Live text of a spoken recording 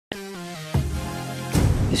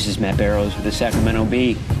This is Matt Barrows with the Sacramento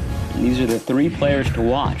Bee. And these are the three players to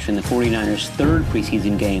watch in the 49ers' third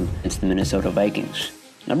preseason game against the Minnesota Vikings.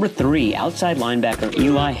 Number 3, outside linebacker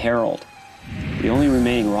Eli Harold. The only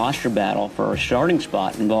remaining roster battle for a starting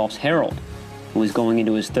spot involves Harold, who is going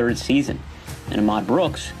into his third season, and Ahmad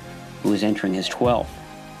Brooks, who is entering his 12th.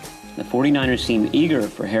 The 49ers seem eager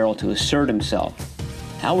for Harold to assert himself.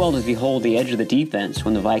 How well does he hold the edge of the defense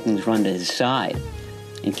when the Vikings run to his side?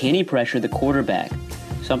 And can he pressure the quarterback,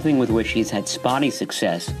 something with which he's had spotty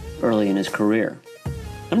success early in his career?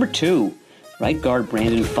 Number 2, right guard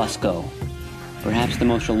Brandon Fusco. Perhaps the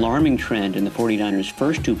most alarming trend in the 49ers'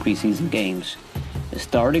 first 2 preseason games, the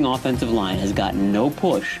starting offensive line has gotten no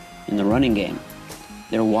push in the running game.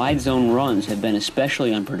 Their wide zone runs have been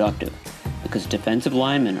especially unproductive because defensive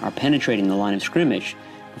linemen are penetrating the line of scrimmage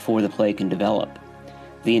before the play can develop.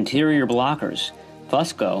 The interior blockers,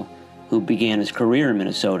 Fusco, who began his career in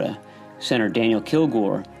Minnesota, center Daniel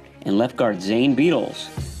Kilgore, and left guard Zane Beadles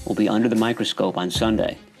will be under the microscope on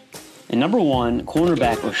Sunday. And number 1,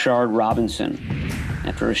 cornerback Rashard Robinson.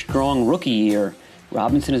 After a strong rookie year,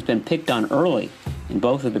 Robinson has been picked on early in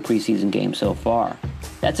both of the preseason games so far.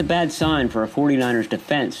 That's a bad sign for a 49ers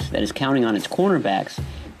defense that is counting on its cornerbacks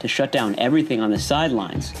to shut down everything on the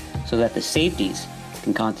sidelines so that the safeties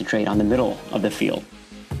can concentrate on the middle of the field.